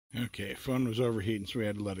Okay, phone was overheating, so we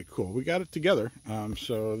had to let it cool. We got it together.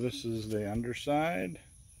 So this is the underside.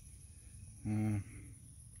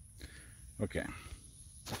 Okay,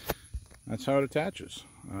 that's how it attaches.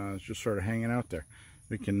 It's just sort of hanging out there.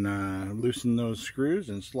 We can loosen those screws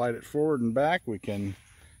and slide it forward and back. We can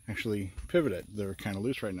actually pivot it. They're kind of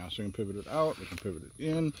loose right now, so we can pivot it out, we can pivot it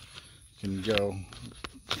in. We can go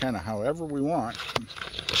kind of however we want.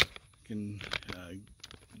 We can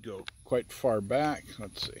go quite far back.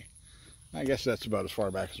 Let's see. I guess that's about as far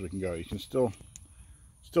back as we can go. You can still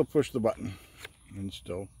push the button and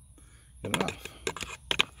still get it off.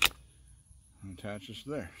 It attaches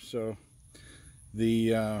there. So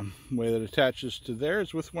the way that it attaches to there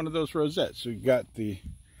is with one of those rosettes. So you got the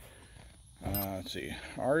let's see,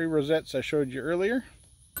 RE rosettes I showed you earlier.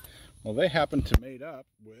 Well, they happen to mate up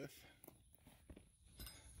with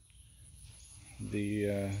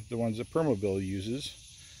the ones that Permobil uses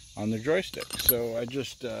on their joystick. So I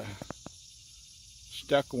just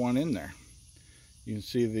stuck one in there. You can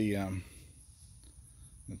see the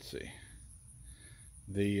let's see,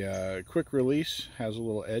 the quick release has a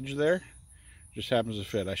little edge there. Just happens to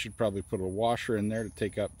fit. I should probably put a washer in there to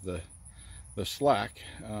take up the slack,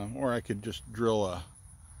 or I could just drill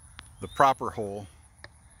the proper hole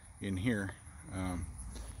in here.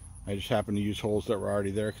 I just happened to use holes that were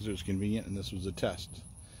already there because it was convenient, and this was a test.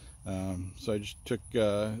 So I just took,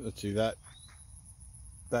 let's see, that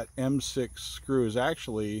M6 screw is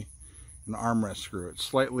actually an armrest screw. It's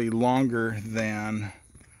slightly longer than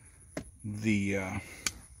the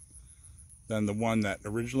one that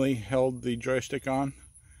originally held the joystick on,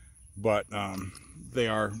 but they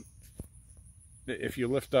are, if you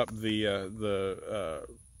lift up the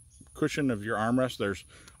cushion of your armrest, there's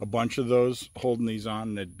a bunch of those holding these on,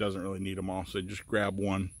 and it doesn't really need them all, so just grab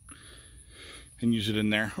one and use it in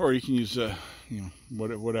there. Or you can use you know,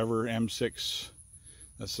 whatever M6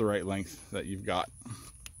 that's the right length that you've got.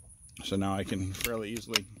 So now I can fairly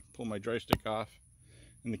easily pull my joystick off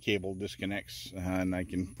and the cable disconnects, and I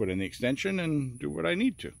can put in the extension and do what I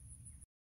need to.